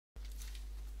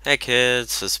Hey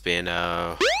kids, it's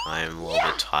Bino. I'm a little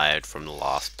bit tired from the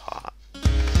last part.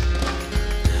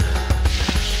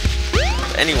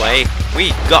 But anyway,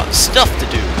 we got stuff to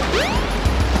do.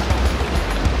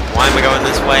 Why am I going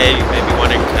this way? You may be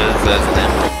wondering, because there's an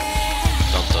emerald.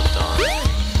 Dun dun dun.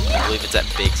 I believe it's at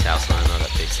Big's house, and I know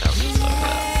that Big's house is over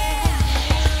there.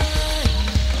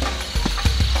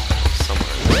 Somewhere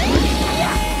in this way.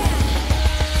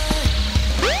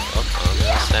 Oh,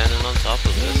 I'm standing on top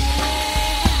of this.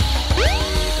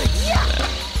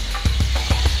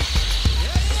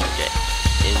 Get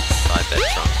inside that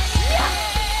trunk.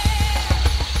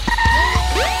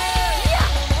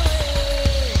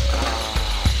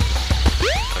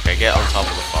 Okay, get on top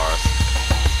of the forest.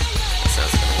 That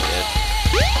sounds kind of weird.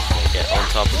 Okay, get on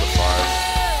top of the forest.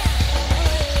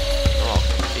 Oh,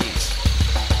 jeez.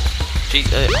 Jeez,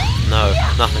 no,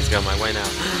 nothing's going my way now.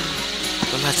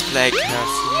 The Let's Play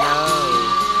curse, no.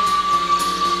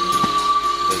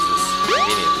 There's this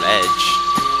convenient ledge.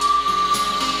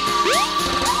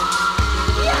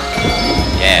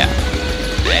 Yeah,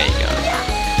 there you go.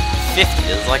 50,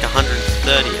 there's like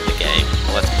 130 in the game.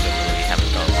 Well, that's because we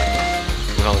haven't got like,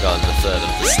 we've only gotten the third of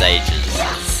the stages.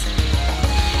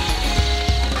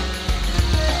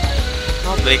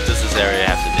 How big does this area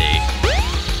have to be?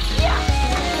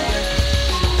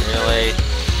 Really?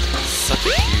 Such a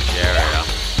huge area.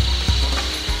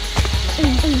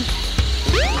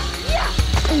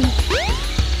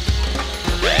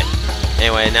 Okay.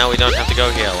 Anyway, now we don't have to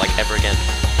go here like ever again.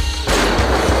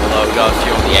 Although we got a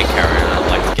few on the egg carrier and I'd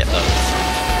like to get those.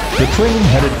 The train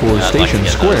headed for Station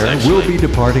Square will be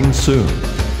departing soon.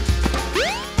 We're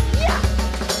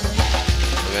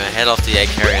gonna head off the egg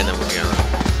carrier and then we're gonna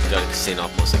go to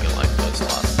Casinopolis and get like those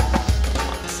last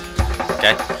ones.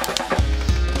 Okay?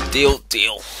 Deal,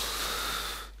 deal.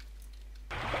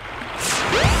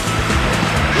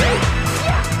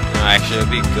 No, actually, it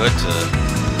would be good to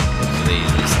look for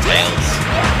these tails.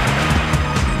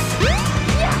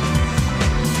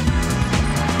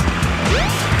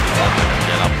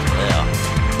 Get up there.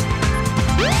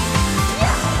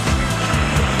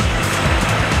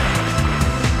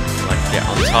 Like, get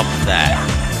on top of that.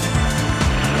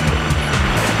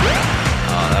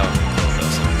 Oh, that would be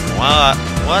cool. What?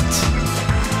 What?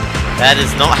 That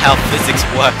is not how physics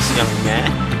works, young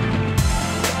man.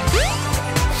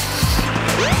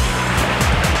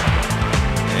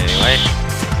 Anyway,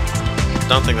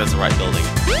 don't think that's the right building.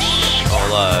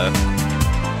 Although,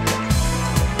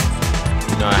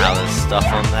 you know how there's stuff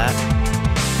on that?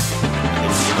 I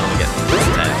think you can only get these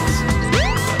tags.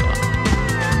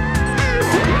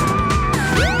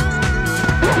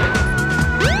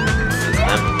 There's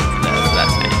them.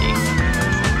 That's handy.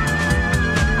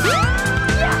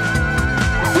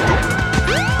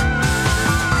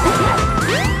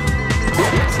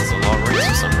 This is a long race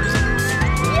for some reason.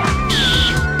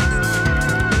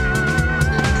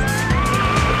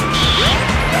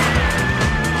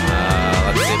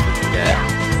 Let's see if we can get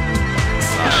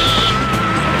inside.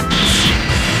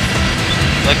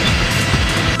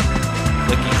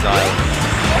 Clicky's Island.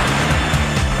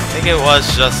 I think it was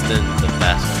just in the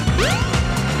best one.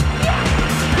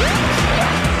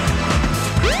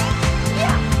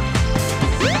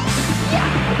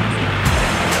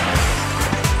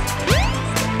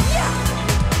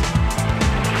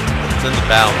 It's in the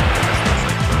battle. It's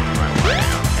like going the right way.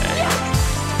 Okay.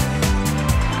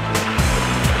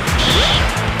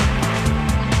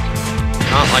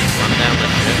 Can't like run down the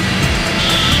ship.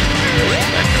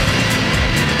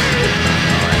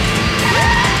 Alright.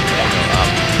 Go up.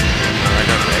 Alright,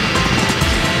 okay.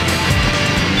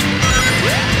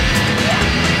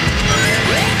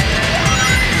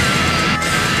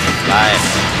 Nice.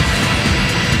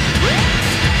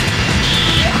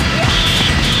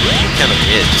 Kind of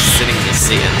weird, just sitting in the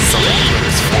seat and something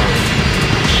is falling.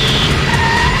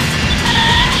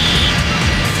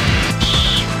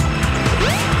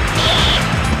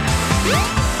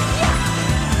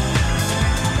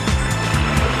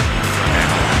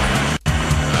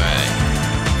 Alright.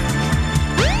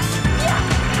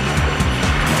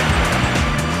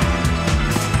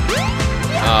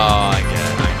 Oh, I get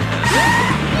it,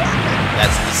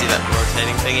 That's, you see that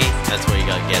rotating thingy? That's where you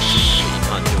gotta get to. You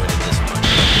can't do it in this one.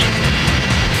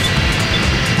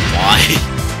 Why?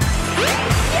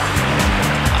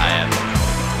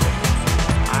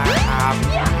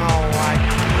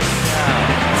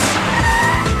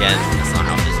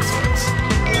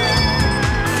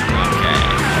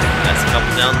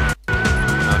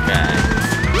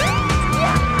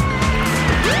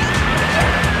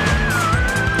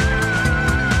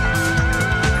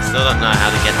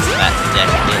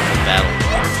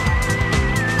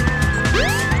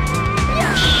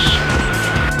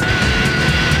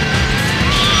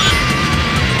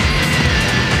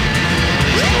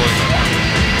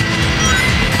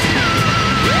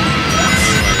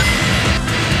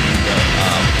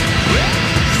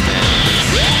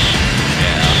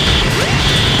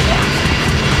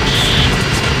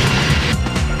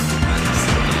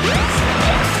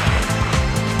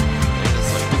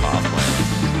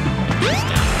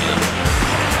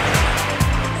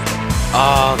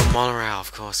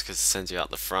 sends you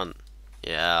out the front.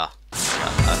 Yeah. I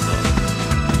thought.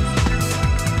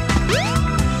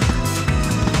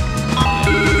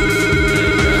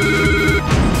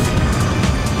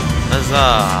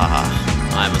 Huzzah!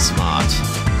 I'm a smart.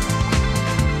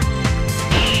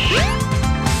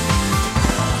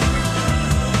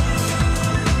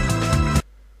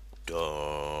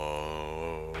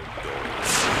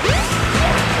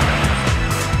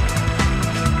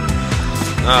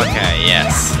 Okay,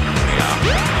 yes. Here we are.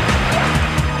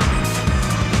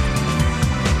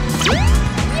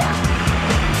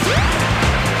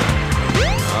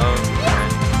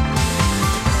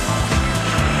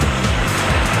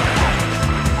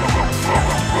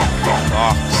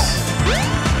 Box.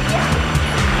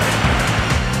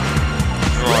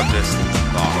 Draw distance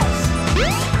box.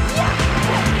 I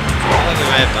feel like we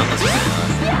may have done this before.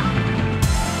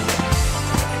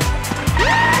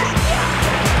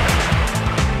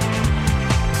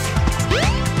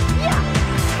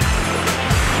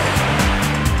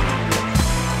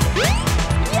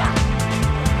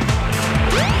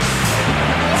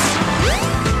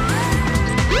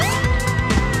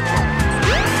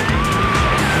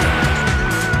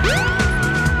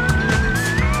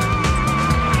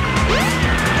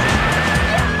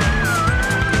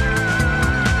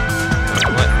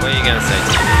 What are you gonna say,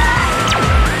 TV?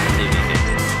 TV thing.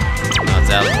 No, it's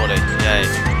out of order. Yay.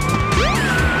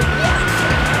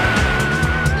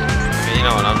 Okay, you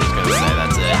know what? I'm just gonna say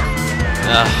that's it.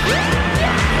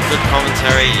 Good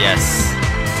commentary, yes.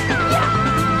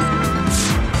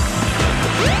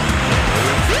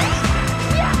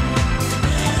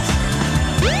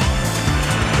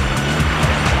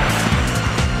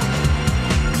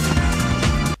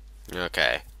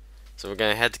 Okay. So we're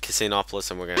gonna head to Casinopolis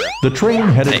and we're gonna... The train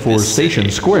headed for Station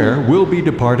Square will be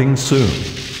departing soon.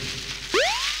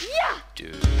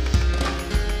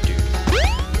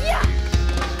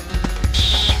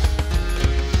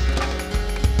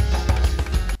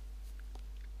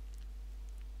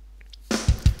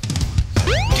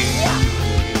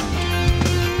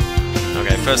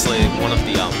 Okay, firstly, one of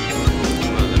the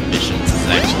missions is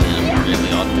actually in a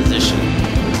really odd position.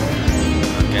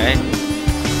 Okay.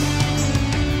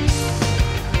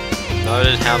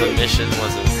 Noted how the mission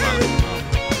was in front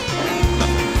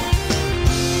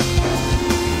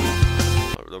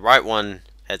of the right one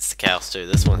heads to Chaos 2.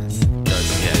 This one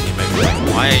goes here. You may be like,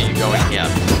 why are you going here?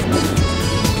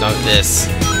 Note this.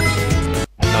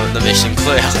 Note the mission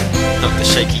clear. Note the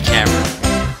shaky camera.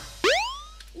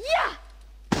 Yeah,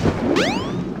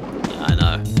 I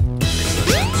know. Makes no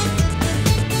sense.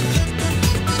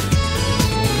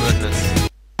 Oh goodness.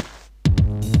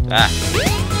 Ah.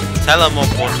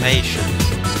 Teleportation.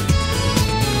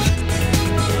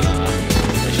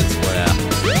 Mission Square.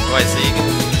 Wait, so you can...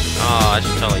 Oh, I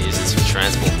should totally use this for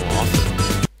transport more often.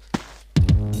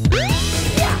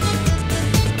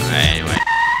 Alright,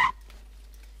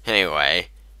 anyway,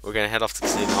 we're gonna head off to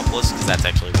Casinopolis, because that's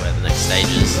actually where the next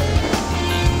stage is.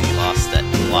 The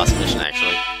last mission,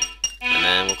 actually. And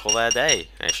then we'll call that a day.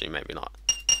 Actually, maybe not.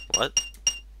 What?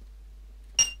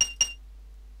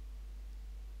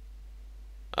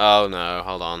 Oh no,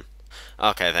 hold on.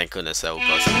 Okay, thank goodness they were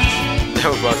both in this. They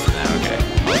were both in there, okay.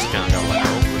 I was gonna go like,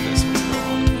 oh goodness, what's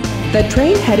going on? The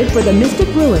train headed for the Mystic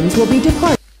Ruins will be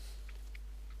departing.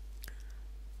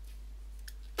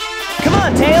 Come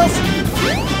on, Tails!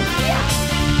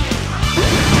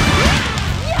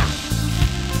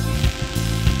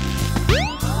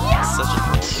 Such an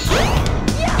awesome.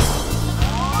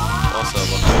 Also,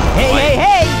 look. Hey, wait. hey,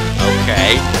 hey!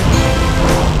 Okay.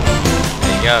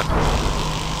 There you go.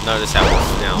 Notice how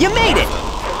it's now. You made it!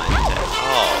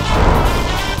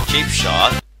 Oh. Cheap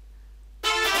shot.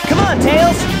 Come on,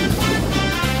 Tails!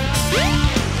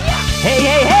 Hey,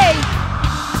 hey, hey!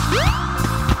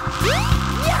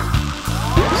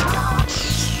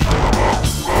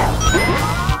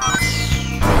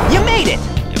 You made it!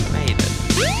 You made it.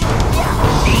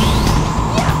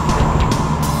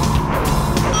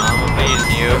 I'm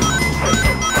amazing you.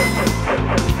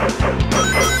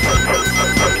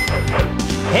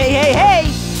 Hey, hey, hey!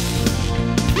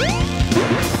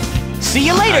 See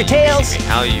you later, Tails!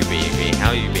 How you beating me?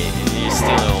 How you beating me? You're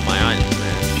stealing all my items,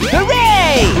 man.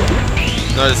 Hooray!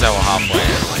 Notice how we're halfway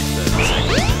in like 30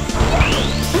 seconds.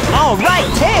 Alright,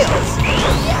 Tails!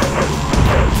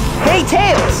 Hey,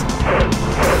 Tails!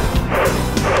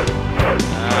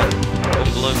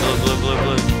 Balloon, balloon, balloon, balloon,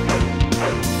 balloon.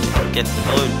 Get the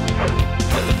balloon.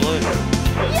 Get the balloon.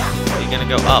 You're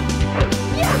gonna go up.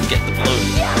 Get the balloon.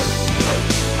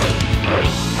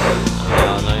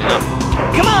 Oh, no, you're not.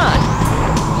 Come on!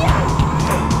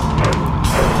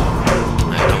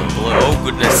 I got a balloon. Oh,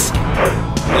 goodness.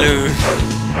 Balloon.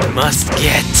 Must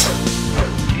get.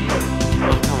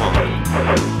 Oh, come on.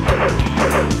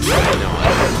 You know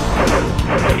what?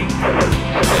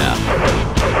 Yeah.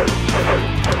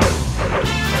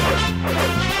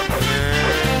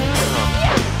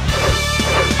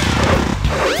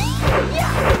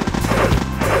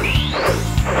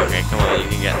 Okay, come on, you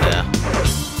can get there.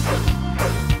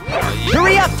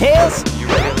 Hurry up, Tails! You're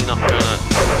really not gonna...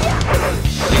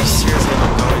 Are you seriously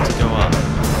not going to go up?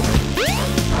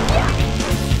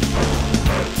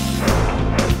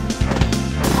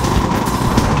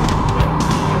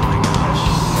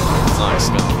 I'm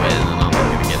just gonna win and I'm not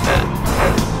gonna get that.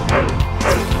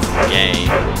 Game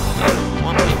doesn't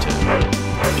want me to go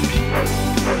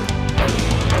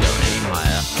any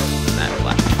higher than that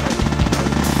platform.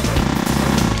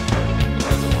 It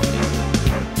doesn't want me to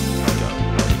go.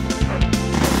 It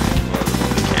doesn't want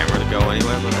the camera to go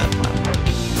anywhere but that platform.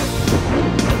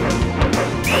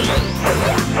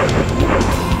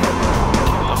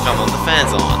 Oh, come on, the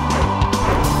fan's on.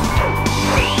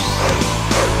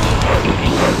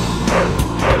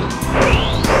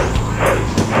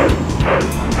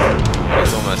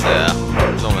 It's almost there.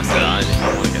 It's almost there. I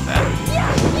want to get that.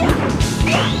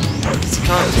 You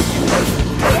can't do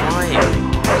flying.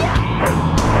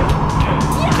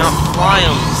 You can't fly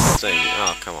on this thing.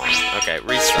 Oh, come on. Okay,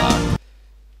 restart.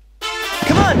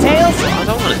 Come on, Tails! I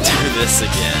don't want to do this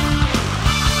again.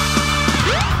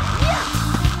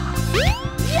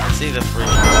 See the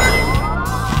freaking...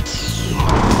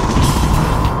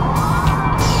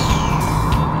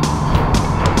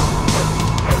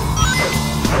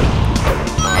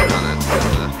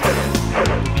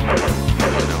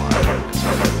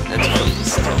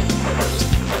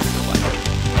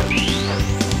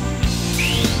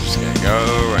 Go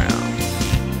around.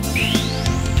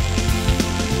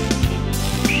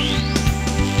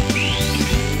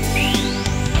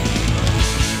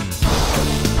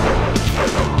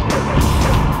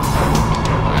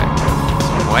 Alright, so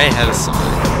I'm way ahead of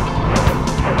Sonic.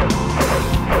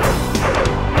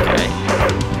 Okay.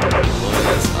 Balloon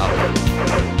is up.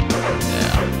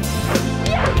 Yeah.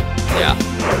 Yeah.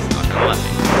 It's not gonna let me.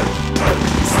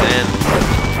 Stand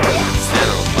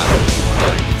on the platform.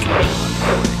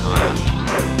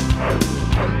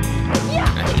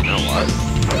 Actually, you know what?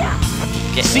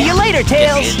 See you later,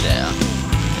 Tails! Get in there.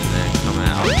 And then come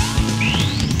out.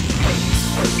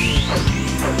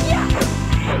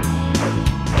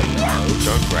 No,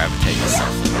 don't gravitate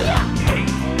yourself in there.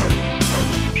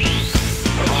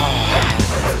 Oh,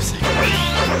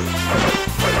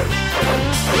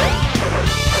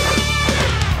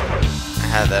 I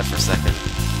had that for a second.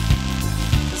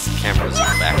 This camera's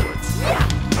backwards.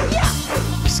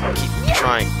 Just keep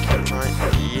trying, keep trying.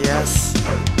 Yes.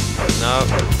 No.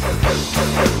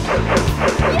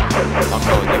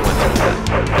 Oh, you went through that.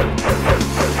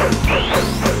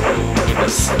 Oh,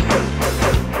 goodness.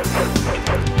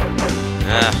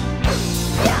 Ah.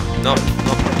 No,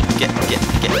 no. Get in,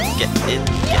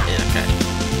 okay.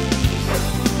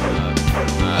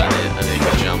 I need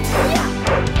to jump.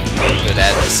 Good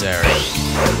adversary.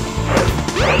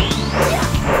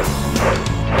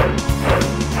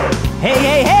 Hey,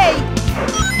 hey, hey!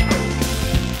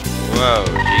 Whoa,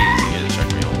 jeez, you gotta chuck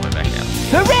me all the way back out.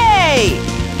 Hooray!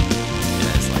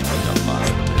 Yeah, it's like we got past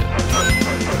a bit.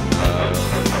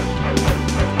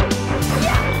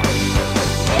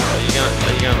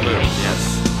 Are you gonna move? Yes.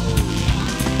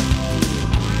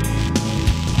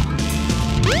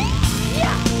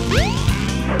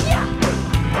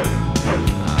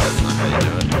 That's not how you do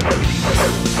it.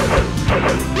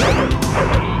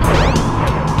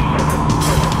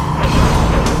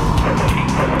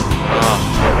 Oh,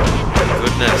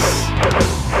 goodness.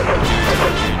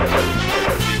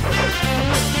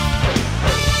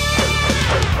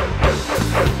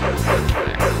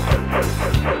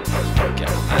 Get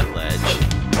on that ledge.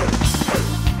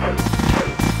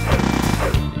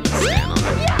 Stand on it.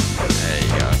 There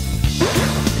you go.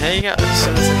 There you go. As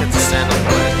soon as I get to stand on the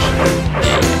ledge.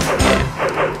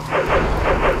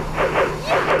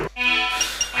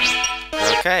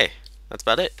 Yeah. Okay, that's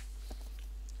about it.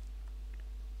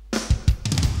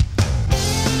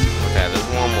 Okay, there's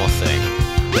one more thing.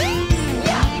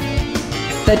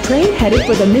 The train headed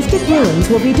for the Mystic Ruins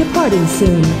will be departing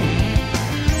soon.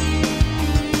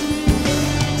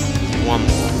 One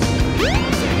more.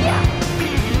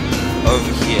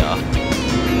 Over here.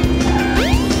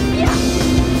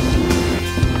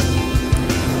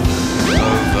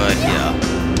 Over here.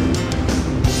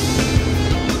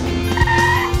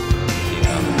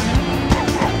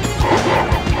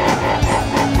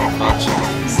 Bunch of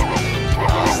these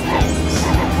last things.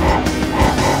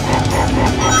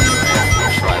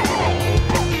 Try them all.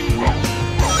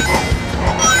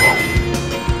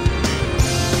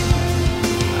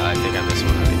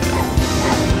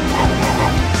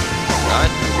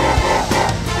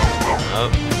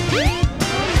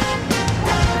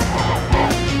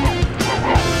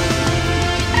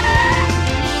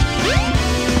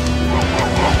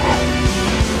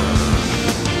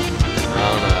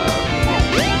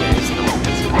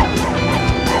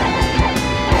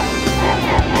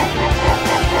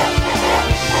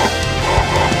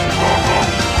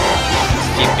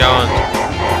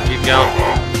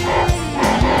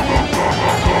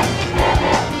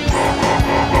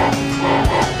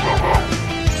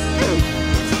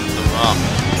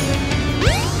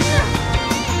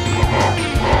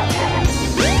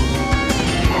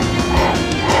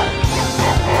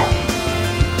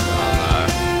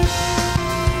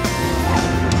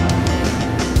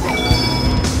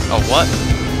 What?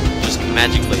 Just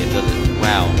magically it did it.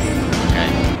 Wow. Okay.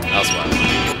 That was wild.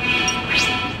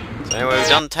 So anyway,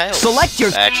 we've done Tails. Select your...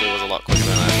 That actually was a lot quicker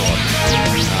than I thought.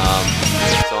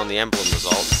 So on the emblem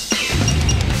results,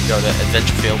 we go to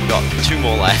Adventure Field. We got 2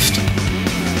 more left.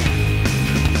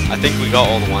 I think we got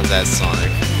all the ones as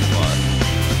Sonic, but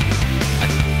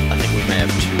I think we may have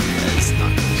 2 as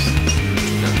Knuckles.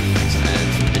 No,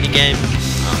 and minigame,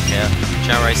 I don't care.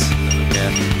 Chow Race, I don't care.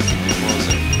 What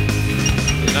was it?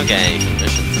 You don't get any for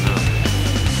missions. No.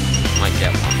 Might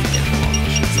get one for getting a lot of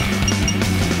missions.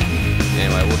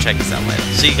 Anyway, we'll check this out later.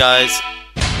 See you guys.